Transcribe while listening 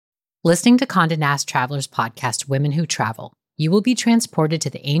Listening to Condé Nast Traveler's podcast, Women Who Travel, you will be transported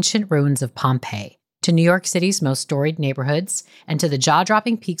to the ancient ruins of Pompeii, to New York City's most storied neighborhoods, and to the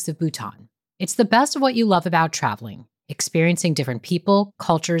jaw-dropping peaks of Bhutan. It's the best of what you love about traveling, experiencing different people,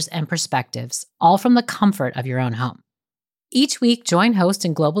 cultures, and perspectives, all from the comfort of your own home. Each week, join host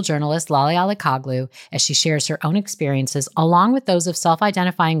and global journalist Lale Alikoglu as she shares her own experiences along with those of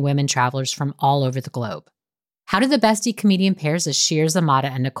self-identifying women travelers from all over the globe. How do the bestie comedian pairs of Shir Zamata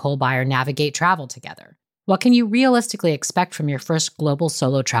and Nicole Byer navigate travel together? What can you realistically expect from your first global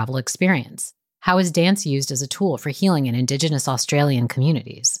solo travel experience? How is dance used as a tool for healing in Indigenous Australian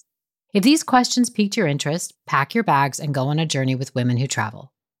communities? If these questions piqued your interest, pack your bags and go on a journey with Women Who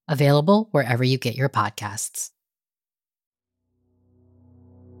Travel. Available wherever you get your podcasts.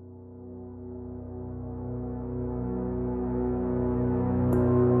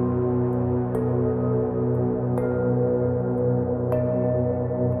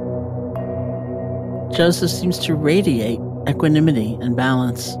 Joseph seems to radiate equanimity and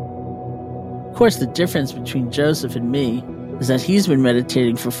balance. Of course, the difference between Joseph and me is that he's been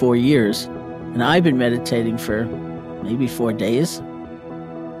meditating for 4 years, and I've been meditating for maybe 4 days.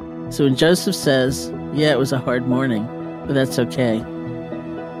 So when Joseph says, yeah, it was a hard morning, but that's okay,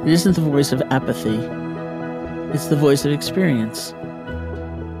 it isn't the voice of apathy. It's the voice of experience.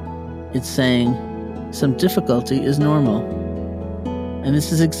 It's saying, some difficulty is normal. And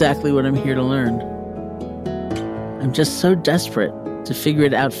this is exactly what I'm here to learn. I'm just so desperate to figure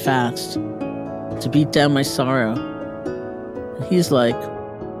it out fast, to beat down my sorrow. And he's like,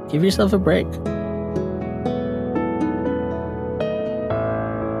 give yourself a break.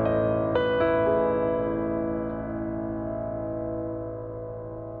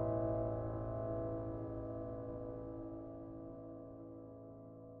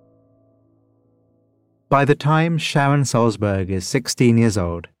 By the time Sharon Salzberg is 16 years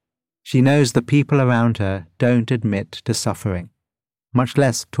old, she knows the people around her don't admit to suffering, much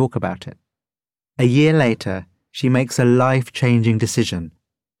less talk about it. A year later, she makes a life-changing decision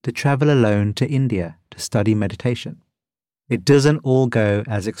to travel alone to India to study meditation. It doesn't all go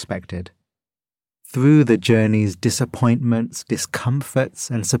as expected. Through the journey's disappointments, discomforts,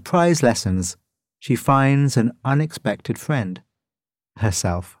 and surprise lessons, she finds an unexpected friend,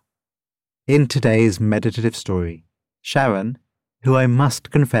 herself. In today's meditative story, Sharon, who I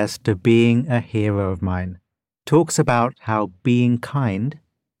must confess to being a hero of mine, talks about how being kind,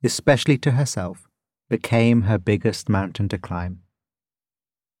 especially to herself, became her biggest mountain to climb.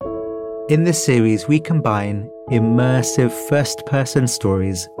 In this series, we combine immersive first-person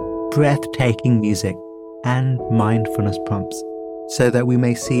stories, breathtaking music, and mindfulness prompts, so that we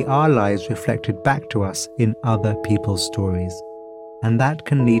may see our lives reflected back to us in other people's stories, and that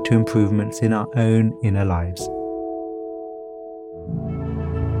can lead to improvements in our own inner lives.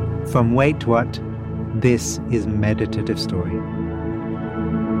 From Wait What, this is Meditative Story.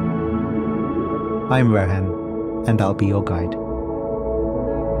 I'm Rohan, and I'll be your guide.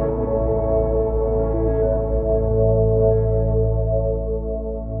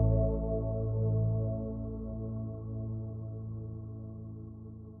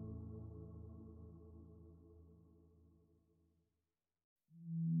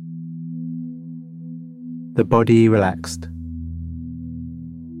 The body relaxed.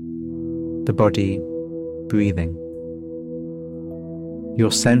 The body breathing.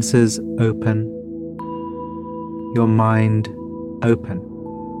 Your senses open. Your mind open.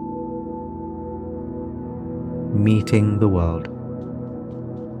 Meeting the world.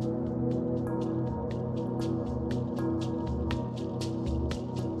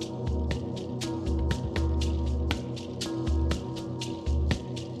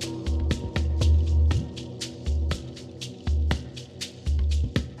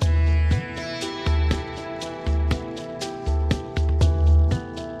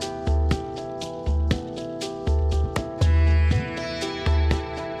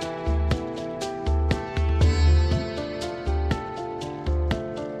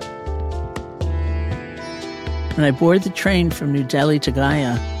 When I board the train from New Delhi to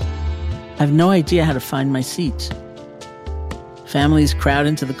Gaya, I have no idea how to find my seat. Families crowd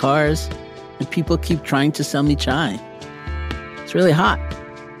into the cars, and people keep trying to sell me chai. It's really hot.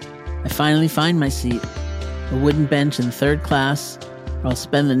 I finally find my seat, a wooden bench in third class, where I'll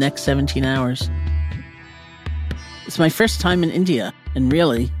spend the next 17 hours. It's my first time in India, and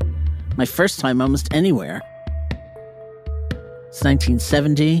really, my first time almost anywhere. It's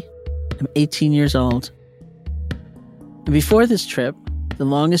 1970. I'm 18 years old. And before this trip, the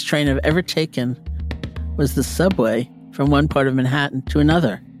longest train I've ever taken was the subway from one part of Manhattan to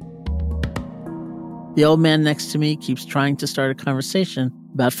another. The old man next to me keeps trying to start a conversation,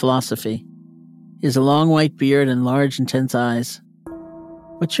 about philosophy. He has a long white beard and large, intense eyes.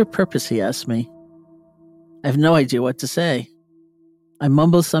 "What's your purpose?" he asks me. I have no idea what to say. I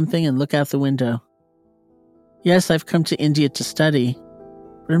mumble something and look out the window. Yes, I've come to India to study,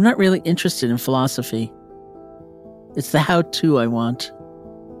 but I'm not really interested in philosophy. It's the how-to I want.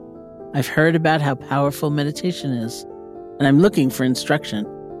 I've heard about how powerful meditation is, and I'm looking for instruction.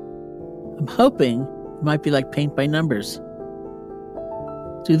 I'm hoping it might be like paint by numbers.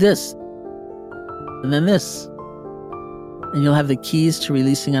 Do this, and then this, and you'll have the keys to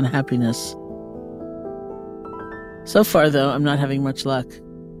releasing unhappiness. So far, though, I'm not having much luck.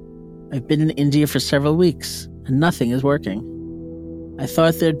 I've been in India for several weeks, and nothing is working. I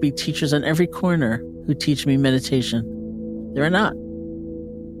thought there'd be teachers on every corner who teach me meditation. There are not.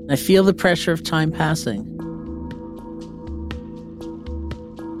 I feel the pressure of time passing.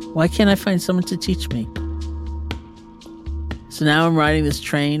 Why can't I find someone to teach me? So now I'm riding this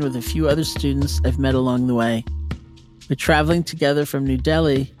train with a few other students I've met along the way. We're traveling together from New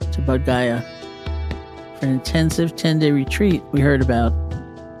Delhi to Bodh Gaya for an intensive 10-day retreat we heard about.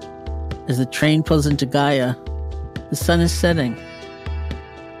 As the train pulls into Gaya, the sun is setting.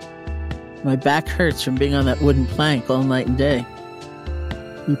 My back hurts from being on that wooden plank all night and day.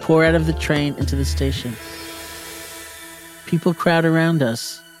 We pour out of the train into the station. People crowd around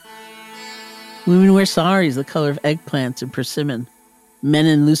us. Women wear saris the color of eggplants and persimmon. Men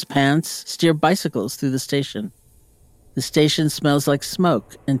in loose pants steer bicycles through the station. The station smells like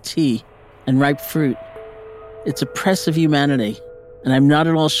smoke and tea and ripe fruit. It's a press of humanity, and I'm not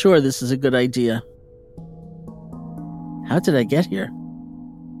at all sure this is a good idea. How did I get here?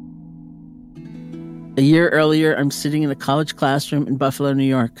 A year earlier, I'm sitting in a college classroom in Buffalo, New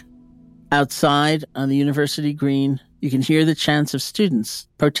York. Outside, on the university green, you can hear the chants of students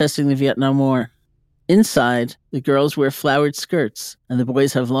protesting the Vietnam War. Inside, the girls wear flowered skirts, and the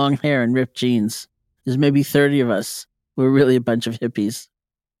boys have long hair and ripped jeans. There's maybe 30 of us. We're really a bunch of hippies.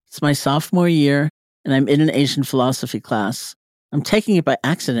 It's my sophomore year, and I'm in an Asian philosophy class. I'm taking it by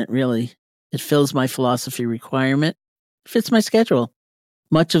accident, really. It fills my philosophy requirement. It fits my schedule.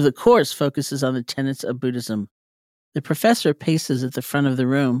 Much of the course focuses on the tenets of Buddhism. The professor paces at the front of the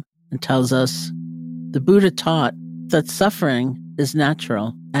room and tells us, the Buddha taught that suffering is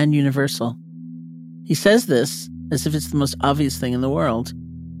natural and universal. He says this as if it's the most obvious thing in the world.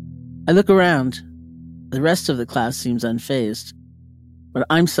 I look around. The rest of the class seems unfazed, but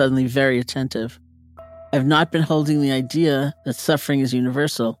I'm suddenly very attentive. I've not been holding the idea that suffering is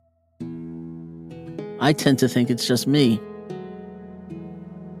universal. I tend to think it's just me.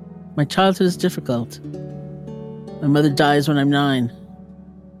 My childhood is difficult. My mother dies when I'm 9.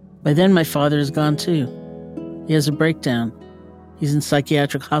 By then, my father is gone too. He has a breakdown. He's in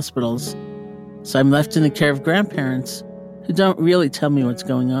psychiatric hospitals. So I'm left in the care of grandparents who don't really tell me what's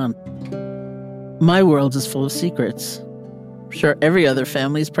going on. My world is full of secrets. I'm sure every other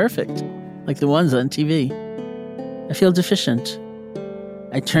family is perfect, like the ones on TV. I feel deficient.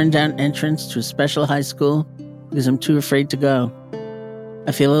 I turned down entrance to a special high school because I'm too afraid to go.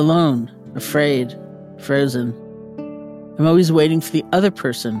 I feel alone, afraid, frozen. I'm always waiting for the other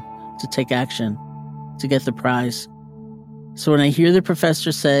person to take action, to get the prize. So when I hear the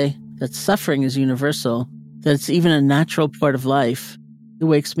professor say that suffering is universal, that it's even a natural part of life, it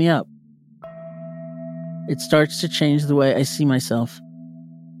wakes me up. It starts to change the way I see myself.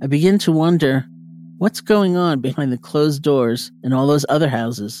 I begin to wonder, what's going on behind the closed doors in all those other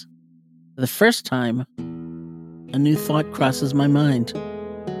houses? For the first time, a new thought crosses my mind.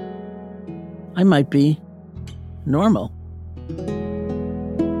 I might be normal.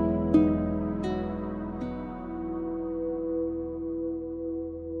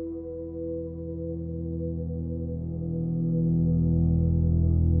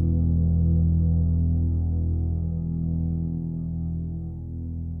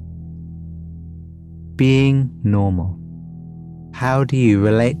 Being normal. How do you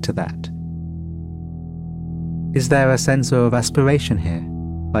relate to that? Is there a sense of aspiration here,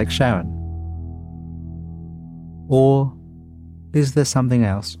 like Sharon? Or is there something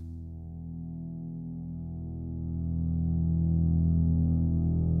else?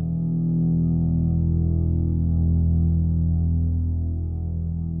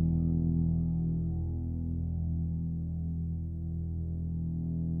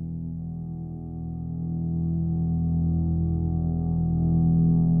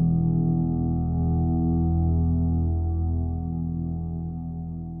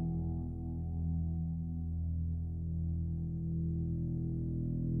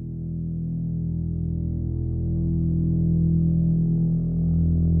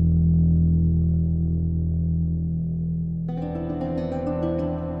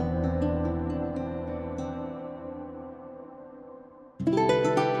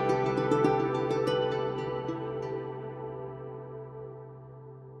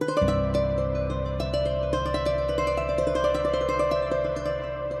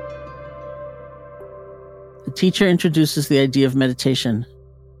 The teacher introduces the idea of meditation.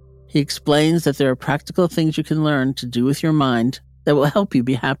 He explains that there are practical things you can learn to do with your mind that will help you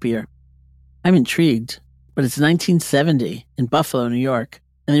be happier. I'm intrigued, but it's 1970 in Buffalo, New York,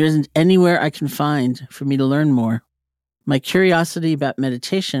 and there isn't anywhere I can find for me to learn more. My curiosity about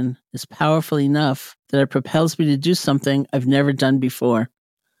meditation is powerful enough that it propels me to do something I've never done before.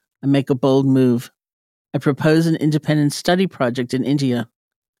 I make a bold move. I propose an independent study project in India,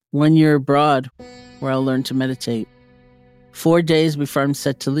 1 year abroad, where I'll learn to meditate. 4 days before I'm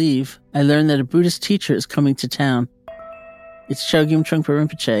set to leave, I learn that a Buddhist teacher is coming to town. It's Chogyam Trungpa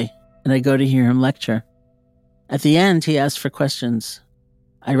Rinpoche, and I go to hear him lecture. At the end, he asks for questions.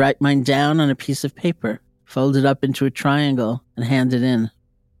 I write mine down on a piece of paper, fold it up into a triangle, and hand it in.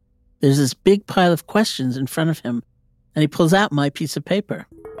 There's this big pile of questions in front of him, and he pulls out my piece of paper.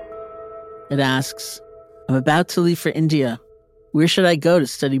 It asks, I'm about to leave for India. Where should I go to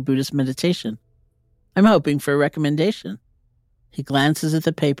study Buddhist meditation? I'm hoping for a recommendation. He glances at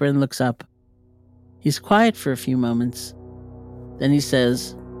the paper and looks up. He's quiet for a few moments. Then he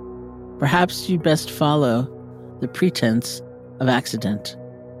says, perhaps you best follow the pretense of accident.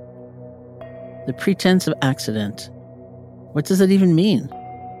 The pretense of accident. What does that even mean?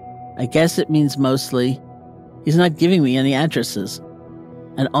 I guess it means mostly he's not giving me any addresses.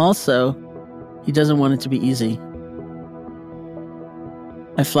 And also, he doesn't want it to be easy.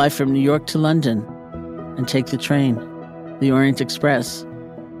 I fly from New York to London and take the train, the Orient Express,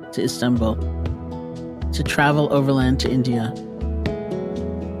 to Istanbul, to travel overland to India.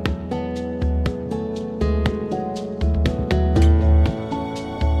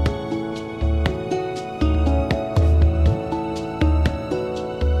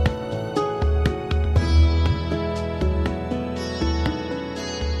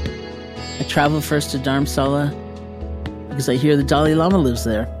 I travel first to Dharamsala because I hear the Dalai Lama lives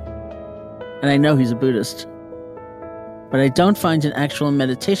there, and I know he's a Buddhist. But I don't find an actual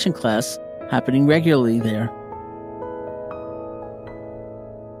meditation class happening regularly there.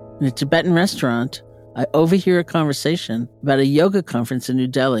 In a Tibetan restaurant, I overhear a conversation about a yoga conference in New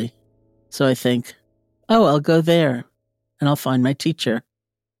Delhi. So I think, oh, I'll go there, and I'll find my teacher.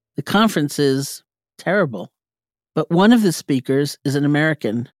 The conference is terrible, but one of the speakers is an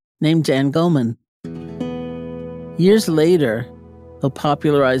American named Dan Goleman. Years later, he'll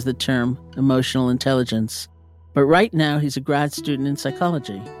popularize the term emotional intelligence. But right now, he's a grad student in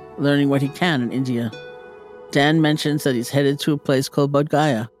psychology, learning what he can in India. Dan mentions that he's headed to a place called Bodh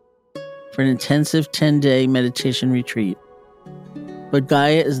Gaya for an intensive 10-day meditation retreat. Bodh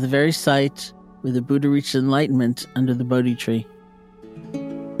Gaya is the very site where the Buddha reached enlightenment under the Bodhi tree.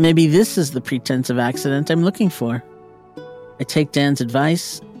 Maybe this is the pretense of accident I'm looking for. I take Dan's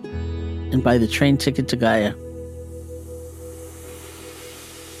advice and buy the train ticket to Gaya.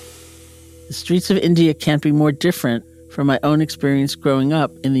 The streets of India can't be more different from my own experience growing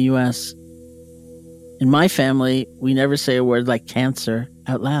up in the U.S. In my family, we never say a word like cancer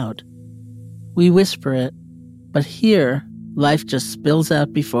out loud. We whisper it, but here, life just spills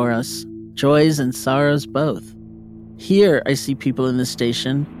out before us, joys and sorrows both. Here, I see people in the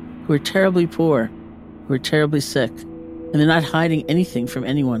station who are terribly poor, who are terribly sick, and they're not hiding anything from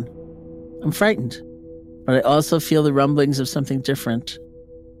anyone. I'm frightened, but I also feel the rumblings of something different.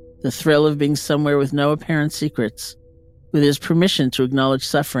 The thrill of being somewhere with no apparent secrets, where there's permission to acknowledge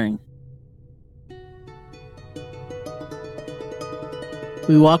suffering.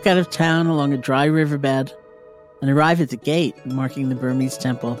 We walk out of town along a dry riverbed and arrive at the gate marking the Burmese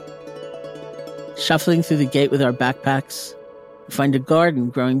temple. Shuffling through the gate with our backpacks, we find a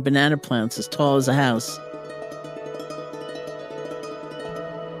garden growing banana plants as tall as a house.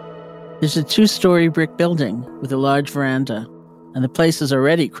 There's a 2-story brick building with a large veranda, and the place is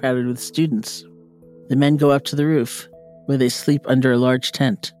already crowded with students. The men go up to the roof, where they sleep under a large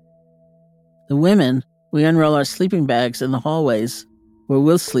tent. The women, we unroll our sleeping bags in the hallways, where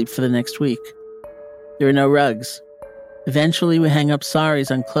we'll sleep for the next week. There are no rugs. Eventually, we hang up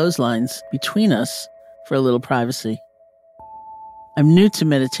saris on clotheslines between us for a little privacy. I'm new to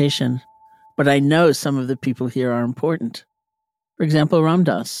meditation, but I know some of the people here are important. For example, Ram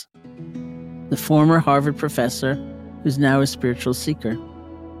Dass, the former Harvard professor who's now a spiritual seeker.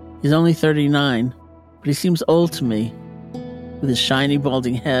 He's only 39, but he seems old to me, with his shiny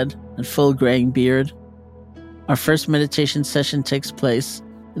balding head and full graying beard. Our first meditation session takes place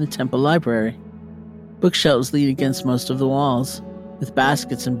in the temple library. Bookshelves lean against most of the walls, with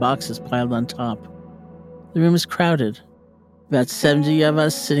baskets and boxes piled on top. The room is crowded, about 70 of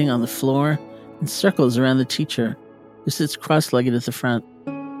us sitting on the floor in circles around the teacher, who sits cross-legged at the front.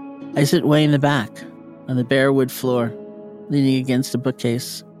 I sit way in the back, on the bare wood floor, leaning against a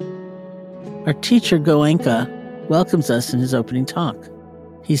bookcase. Our teacher, Goenka, welcomes us in his opening talk.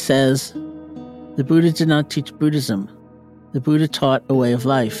 He says, "The Buddha did not teach Buddhism. The Buddha taught a way of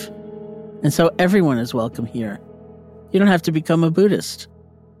life. And so everyone is welcome here. You don't have to become a Buddhist."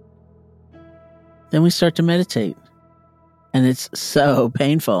 Then we start to meditate. And it's so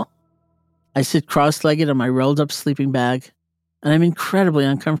painful. I sit cross-legged on my rolled-up sleeping bag, and I'm incredibly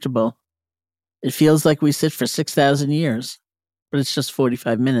uncomfortable. It feels like we sit for 6,000 years, but it's just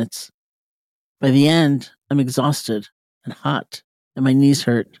 45 minutes. By the end, I'm exhausted and hot, and my knees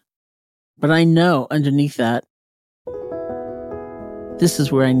hurt. But I know underneath that, this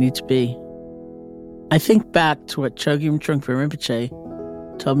is where I need to be. I think back to what Chogyam Trungpa Rinpoche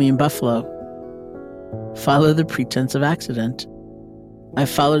told me in Buffalo. Follow the pretense of accident. I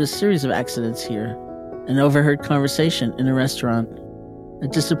followed a series of accidents here, an overheard conversation in a restaurant, a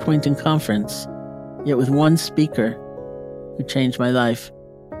disappointing conference, yet with one speaker who changed my life.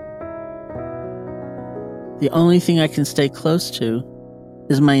 The only thing I can stay close to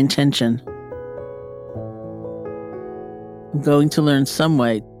is my intention. I'm going to learn some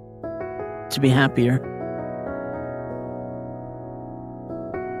way to be happier.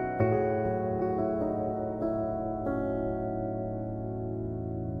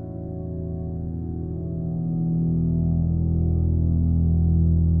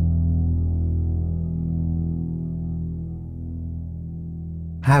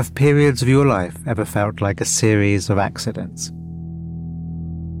 Have periods of your life ever felt like a series of accidents?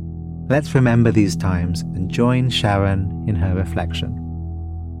 Let's remember these times and join Sharon in her reflection.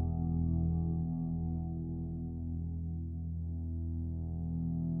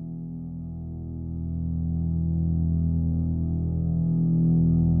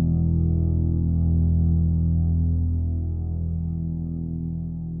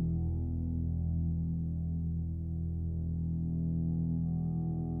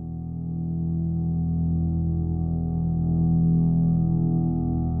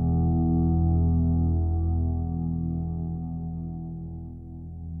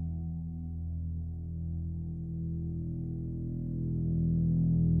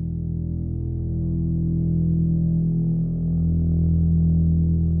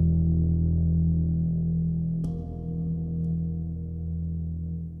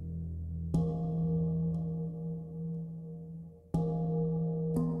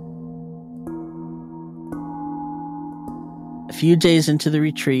 A few days into the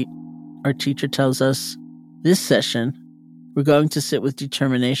retreat, our teacher tells us, this session, we're going to sit with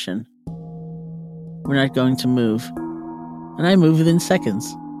determination. We're not going to move. And I move within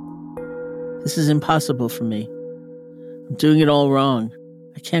seconds. This is impossible for me. I'm doing it all wrong.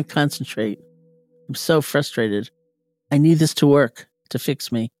 I can't concentrate. I'm so frustrated. I need this to work, to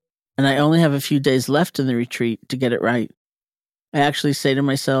fix me. And I only have a few days left in the retreat to get it right. I actually say to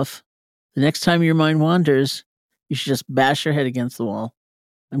myself, the next time your mind wanders, you should just bash your head against the wall.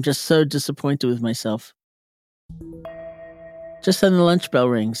 I'm just so disappointed with myself. Just then the lunch bell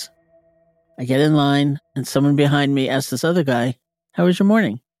rings. I get in line, and someone behind me asks this other guy, "How was your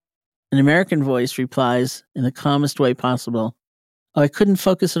morning?" An American voice replies in the calmest way possible, "Oh, I couldn't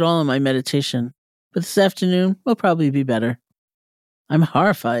focus at all on my meditation, but this afternoon will probably be better." I'm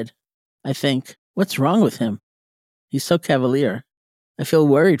horrified. I think, what's wrong with him? He's so cavalier. I feel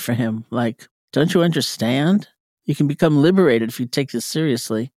worried for him, like, don't you understand? You can become liberated if you take this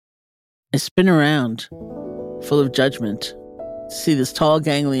seriously. I spin around, full of judgment, to see this tall,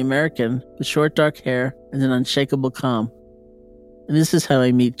 gangly American with short, dark hair and an unshakable calm. And this is how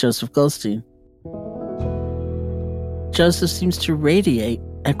I meet Joseph Goldstein. Joseph seems to radiate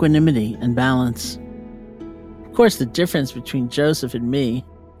equanimity and balance. Of course, the difference between Joseph and me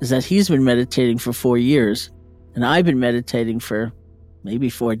is that he's been meditating for 4 years, and I've been meditating for maybe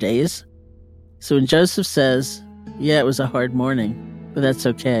 4 days. So when Joseph says, "Yeah, it was a hard morning, but that's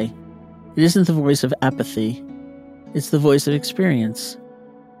okay," it isn't the voice of apathy. It's the voice of experience.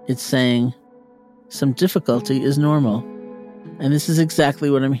 It's saying, some difficulty is normal. And this is exactly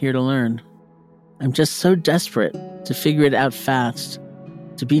what I'm here to learn. I'm just so desperate to figure it out fast,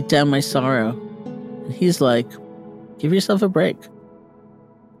 to beat down my sorrow. And he's like, give yourself a break.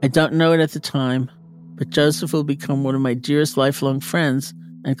 I don't know it at the time, but Joseph will become one of my dearest lifelong friends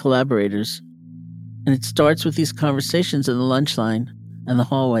and collaborators. And it starts with these conversations in the lunch line and the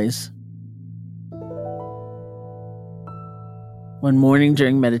hallways. One morning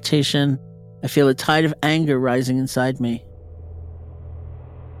during meditation, I feel a tide of anger rising inside me.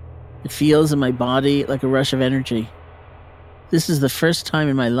 It feels in my body like a rush of energy. This is the first time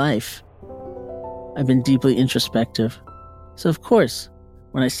in my life I've been deeply introspective. So of course,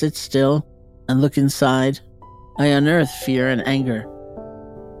 when I sit still and look inside, I unearth fear and anger.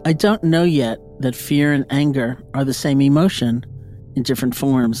 I don't know yet that fear and anger are the same emotion in different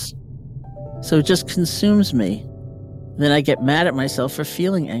forms. So it just consumes me. Then I get mad at myself for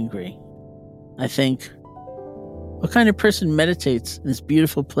feeling angry. I think, what kind of person meditates in this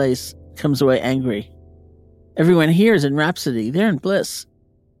beautiful place, comes away angry? Everyone here is in rhapsody. They're in bliss.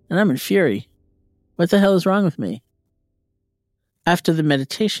 And I'm in fury. What the hell is wrong with me? After the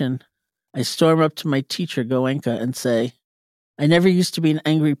meditation, I storm up to my teacher, Goenka, and say, I never used to be an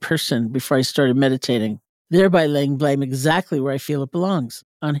angry person before I started meditating, thereby laying blame exactly where I feel it belongs,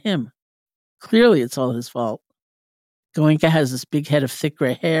 on him. Clearly, it's all his fault. Goenka has this big head of thick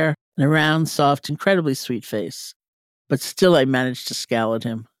gray hair and a round, soft, incredibly sweet face. But still I manage to scowl at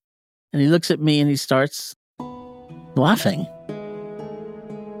him. And he looks at me and he starts laughing.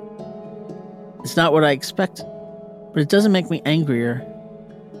 It's not what I expected, but it doesn't make me angrier.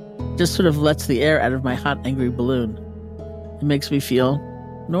 It just sort of lets the air out of my hot, angry balloon. It makes me feel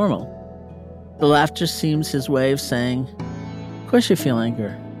normal. The laughter seems his way of saying, of course you feel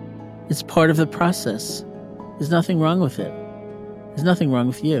anger. It's part of the process. There's nothing wrong with it. There's nothing wrong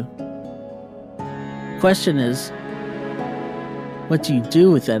with you. The question is, what do you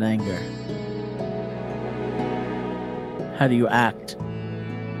do with that anger? How do you act?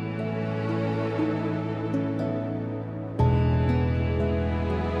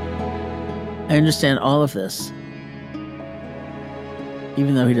 I understand all of this,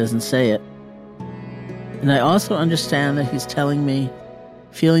 even though he doesn't say it. And I also understand that he's telling me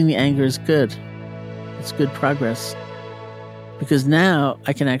feeling the anger is good. It's good progress. Because now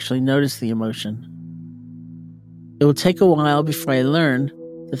I can actually notice the emotion. It will take a while before I learn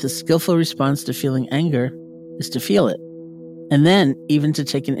that the skillful response to feeling anger is to feel it, and then even to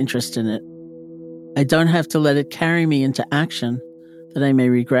take an interest in it. I don't have to let it carry me into action that I may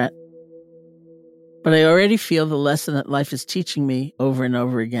regret. But I already feel the lesson that life is teaching me over and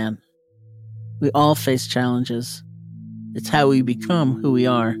over again. We all face challenges. It's how we become who we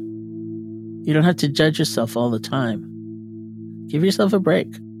are. You don't have to judge yourself all the time. Give yourself a break.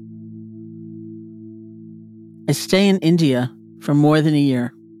 I stay in India for more than a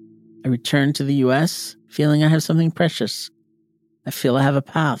year. I return to the US feeling I have something precious. I feel I have a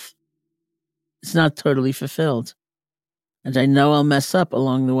path. It's not totally fulfilled. And I know I'll mess up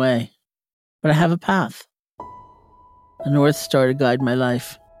along the way. But I have a path. A North Star to guide my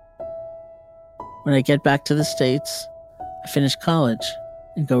life. When I get back to the States, I finish college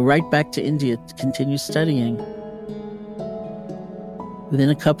and go right back to India to continue studying. Within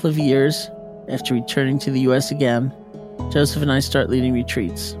a couple of years, after returning to the US again, Joseph and I start leading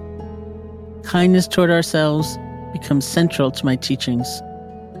retreats. Kindness toward ourselves becomes central to my teachings,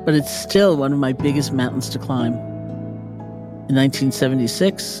 but it's still one of my biggest mountains to climb. In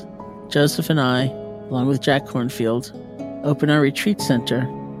 1976, Joseph and I, along with Jack Kornfield, opened our retreat center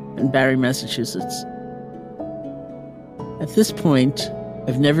in Barre, Massachusetts. At this point,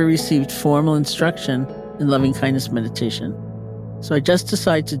 I've never received formal instruction in loving-kindness meditation, so I just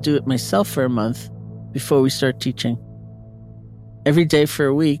decided to do it myself for a month before we start teaching. Every day for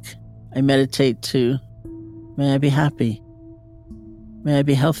a week, I meditate to, may I be happy, may I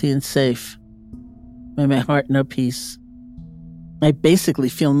be healthy and safe, may my heart know peace. I basically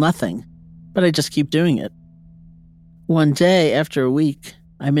feel nothing, but I just keep doing it. One day, after a week,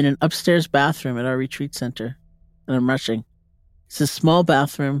 I'm in an upstairs bathroom at our retreat center, and I'm rushing. It's a small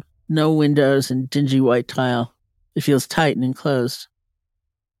bathroom, no windows and dingy white tile. It feels tight and enclosed.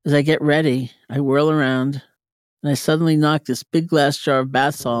 As I get ready, I whirl around, and I suddenly knock this big glass jar of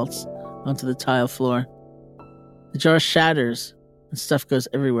bath salts onto the tile floor. The jar shatters, and stuff goes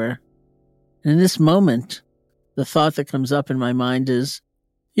everywhere. And in this moment, the thought that comes up in my mind is,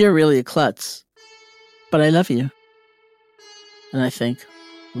 you're really a klutz, but I love you. And I think,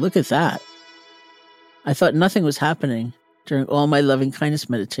 look at that. I thought nothing was happening during all my loving-kindness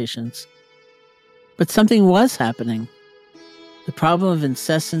meditations. But something was happening. The problem of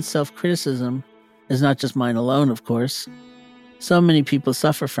incessant self-criticism is not just mine alone, of course. So many people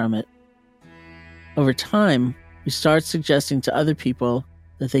suffer from it. Over time, we start suggesting to other people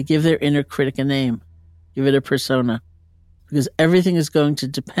that they give their inner critic a name, give it a persona, because everything is going to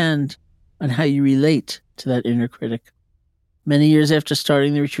depend on how you relate to that inner critic. Many years after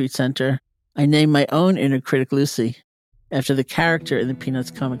starting the retreat center, I named my own inner critic Lucy, after the character in the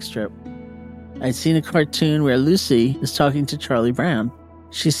Peanuts comic strip. I'd seen a cartoon where Lucy is talking to Charlie Brown.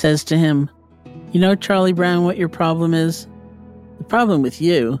 She says to him, you know, Charlie Brown, what your problem is? The problem with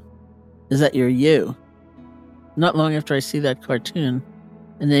you is that you're you. Not long after I see that cartoon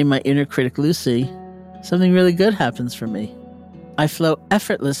and name my inner critic Lucy, something really good happens for me. I flow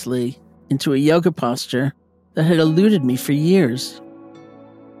effortlessly into a yoga posture that had eluded me for years.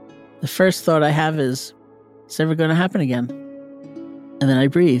 the first thought I have is, it's never going to happen again. And then I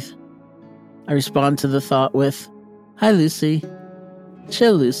breathe. I respond to the thought with, hi, Lucy.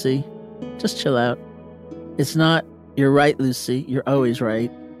 Chill, Lucy. Just chill out. It's not, you're right, Lucy. You're always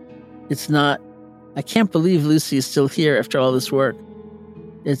right. It's not, I can't believe Lucy is still here after all this work.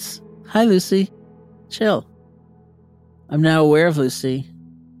 It's, hi, Lucy. Chill. I'm now aware of Lucy,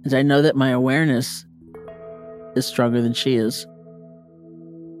 and I know that my awareness is stronger than she is.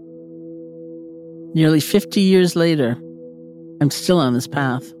 Nearly 50 years later, I'm still on this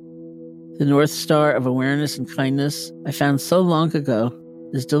path. The North Star of awareness and kindness I found so long ago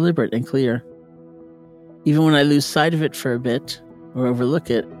is deliberate and clear. Even when I lose sight of it for a bit, or overlook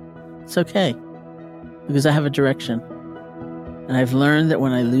it, it's okay, because I have a direction. And I've learned that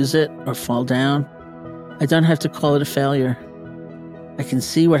when I lose it or fall down, I don't have to call it a failure. I can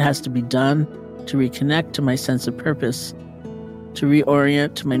see what has to be done to reconnect to my sense of purpose, to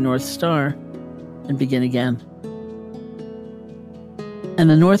reorient to my North Star, and begin again. And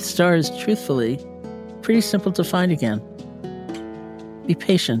the North Star is, truthfully, pretty simple to find again. Be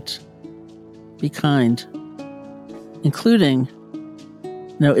patient. Be kind. Including,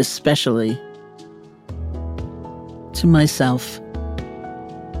 no, especially, to myself.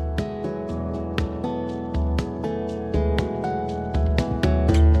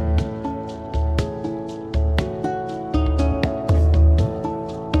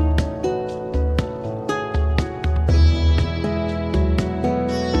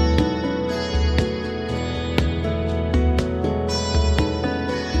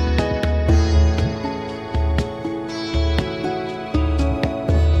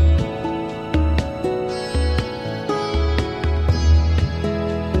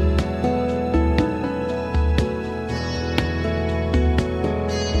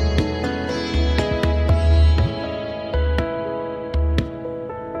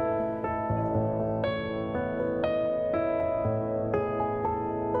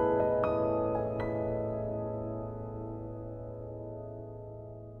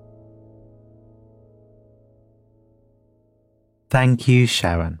 Thank you,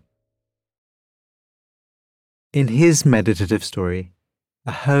 Sharon. In his meditative story,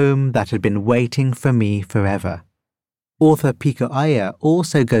 A Home That Had Been Waiting for Me Forever, author Pico Iyer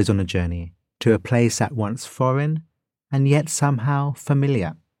also goes on a journey to a place at once foreign and yet somehow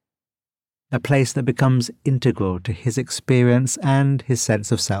familiar, a place that becomes integral to his experience and his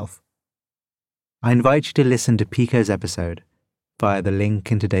sense of self. I invite you to listen to Pico's episode via the link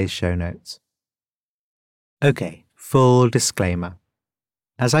in today's show notes. Okay. Full disclaimer.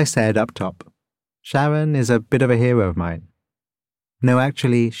 As I said up top, Sharon is a bit of a hero of mine. No,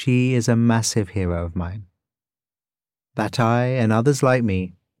 actually, she is a massive hero of mine. That I and others like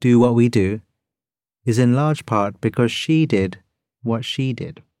me do what we do is in large part because she did what she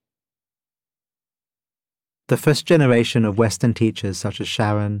did. The first generation of Western teachers such as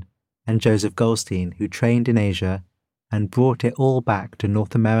Sharon and Joseph Goldstein, who trained in Asia and brought it all back to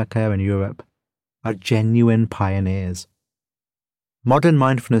North America and Europe, are genuine pioneers. Modern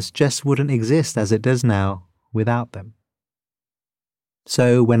mindfulness just wouldn't exist as it does now without them.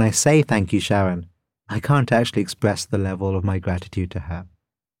 So when I say thank you, Sharon, I can't actually express the level of my gratitude to her.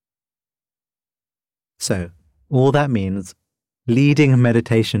 So, all that means, leading a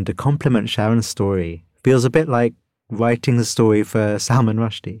meditation to complement Sharon's story feels a bit like writing the story for Salman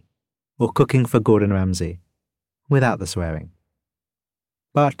Rushdie or cooking for Gordon Ramsay, without the swearing.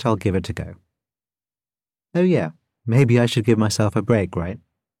 But I'll give it a go. Oh yeah, maybe I should give myself a break, right?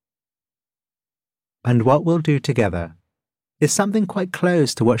 And what we'll do together is something quite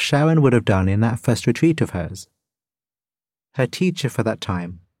close to what Sharon would have done in that first retreat of hers. Her teacher for that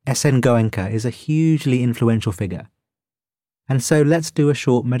time, S.N. Goenka, is a hugely influential figure. And so let's do a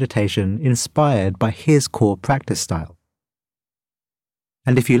short meditation inspired by his core practice style.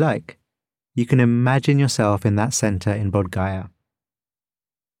 And if you like, you can imagine yourself in that center in Bodh Gaya.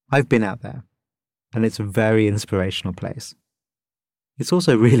 I've been out there, and it's a very inspirational place. It's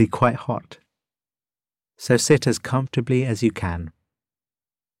also really quite hot. So sit as comfortably as you can,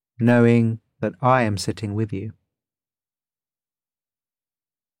 knowing that I am sitting with you,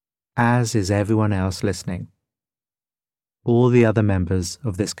 as is everyone else listening, all the other members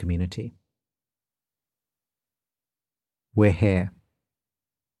of this community. We're here,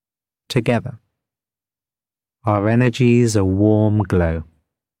 together, our energies a warm glow.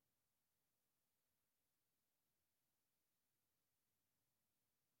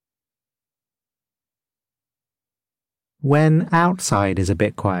 When outside is a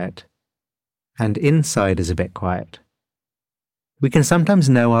bit quiet, and inside is a bit quiet, we can sometimes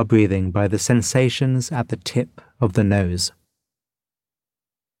know our breathing by the sensations at the tip of the nose.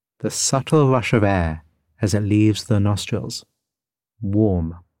 the subtle rush of air as it leaves the nostrils,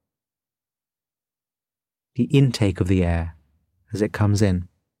 warm. The intake of the air as it comes in.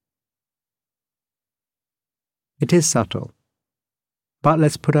 It is subtle, but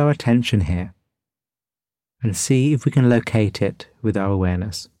let's put our attention here and see if we can locate it with our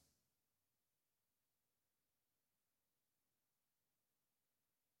awareness.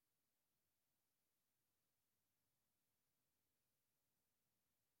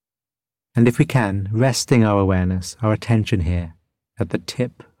 And if we can, resting our awareness, our attention here at the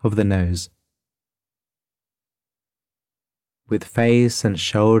tip of the nose, with face and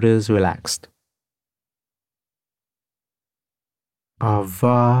shoulders relaxed. Our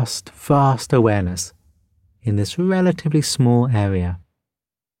vast, vast awareness in this relatively small area.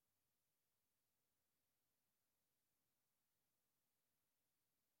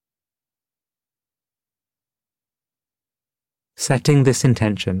 Setting this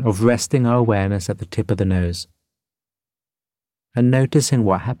intention of resting our awareness at the tip of the nose and noticing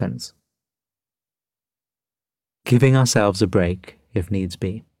what happens. Giving ourselves a break if needs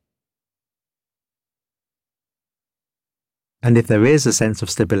be. And if there is a sense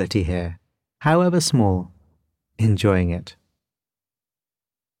of stability here, however small, enjoying it.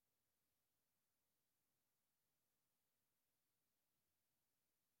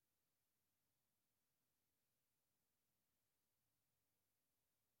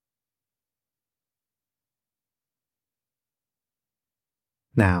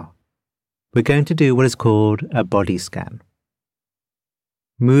 Now, we're going to do what is called a body scan.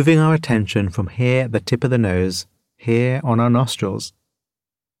 Moving our attention from here at the tip of the nose, here on our nostrils,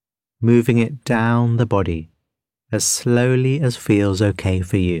 moving it down the body as slowly as feels okay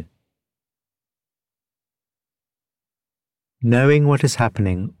for you. Knowing what is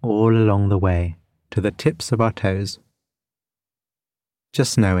happening all along the way to the tips of our toes.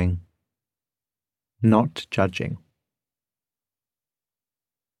 Just knowing, not judging.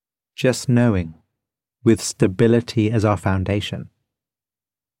 Just knowing, with stability as our foundation.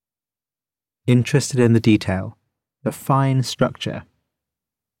 Interested in the detail, the fine structure.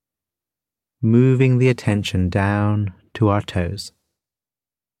 Moving the attention down to our toes.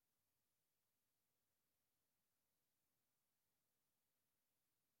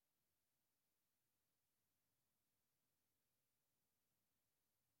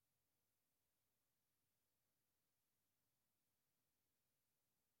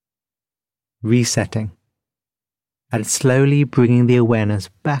 Resetting, and slowly bringing the awareness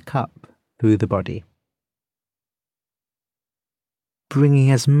back up through the body.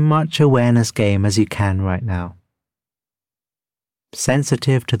 Bringing as much awareness game as you can right now.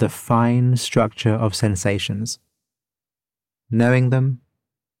 Sensitive to the fine structure of sensations. Knowing them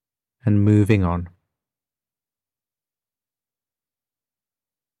and moving on.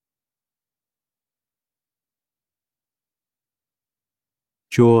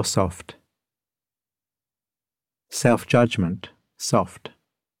 Jaw soft. Self-judgment soft.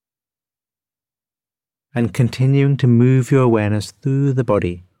 And continuing to move your awareness through the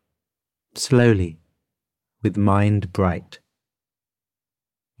body, slowly, with mind bright.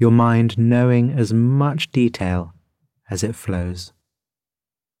 Your mind knowing as much detail as it flows.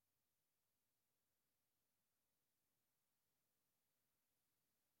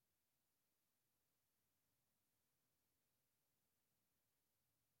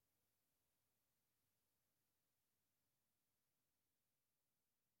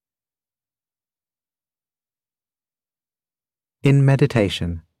 In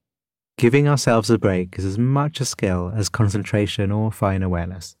meditation, giving ourselves a break is as much a skill as concentration or fine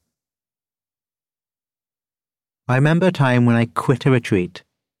awareness. I remember a time when I quit a retreat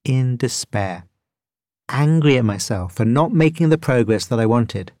in despair, angry at myself for not making the progress that I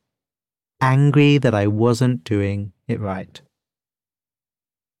wanted, angry that I wasn't doing it right.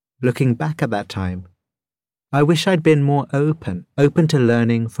 Looking back at that time, I wish I'd been more open to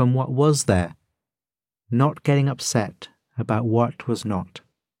learning from what was there, not getting upset about what was not.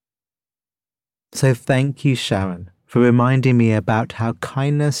 So thank you, Sharon, for reminding me about how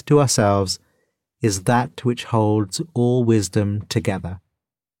kindness to ourselves is that which holds all wisdom together.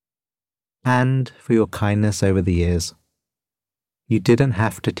 And for your kindness over the years. You didn't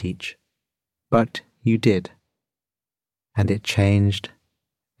have to teach, but you did. And it changed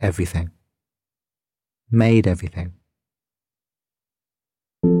everything. Made everything.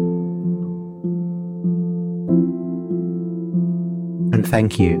 And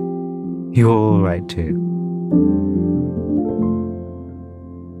thank you. You're all right too.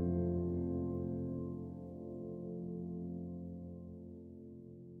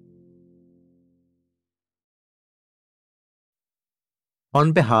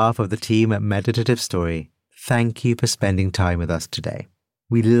 On behalf of the team at Meditative Story, thank you for spending time with us today.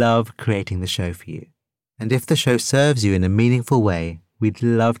 We love creating the show for you. And if the show serves you in a meaningful way, we'd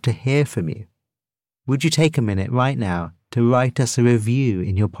love to hear from you. Would you take a minute right now to write us a review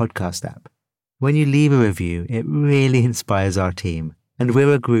in your podcast app? When you leave a review, it really inspires our team, and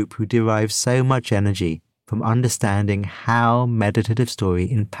we're a group who derive so much energy from understanding how Meditative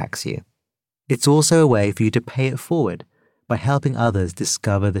Story impacts you. It's also a way for you to pay it forward by helping others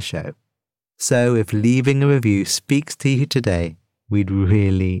discover the show. So if leaving a review speaks to you today, we'd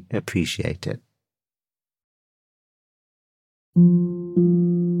really appreciate it.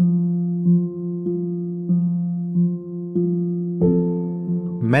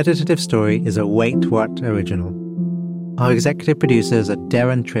 Meditative Story is a Wait What original. Our executive producers are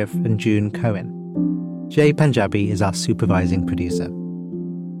Darren Triff and June Cohen. Jay Panjabi is our supervising producer.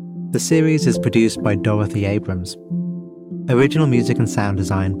 The series is produced by Dorothy Abrams. Original music and sound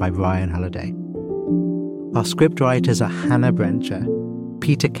design by Ryan Halliday. Our script writers are Hannah Brencher,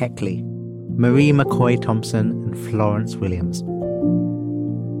 Peter Keckley, Marie McCoy Thompson, and Florence Williams.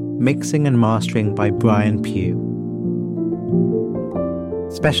 Mixing and mastering by Brian Pugh.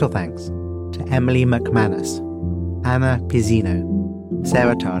 Special thanks to Emily McManus, Anna Pizzino,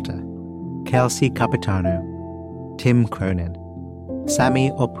 Sarah Tartar, Kelsey Capitano, Tim Cronin,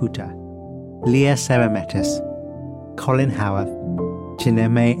 Sami Oputa, Leah Serametis, Colin Howarth,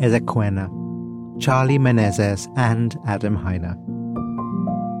 Chineme Ezekwena, Charlie Menezes, and Adam Heiner.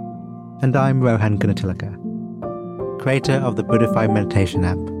 And I'm Rohan Gunatilaka, creator of the Buddhify Meditation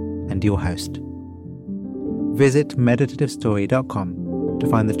app and your host. Visit meditativestory.com to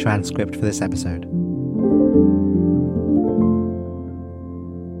find the transcript for this episode.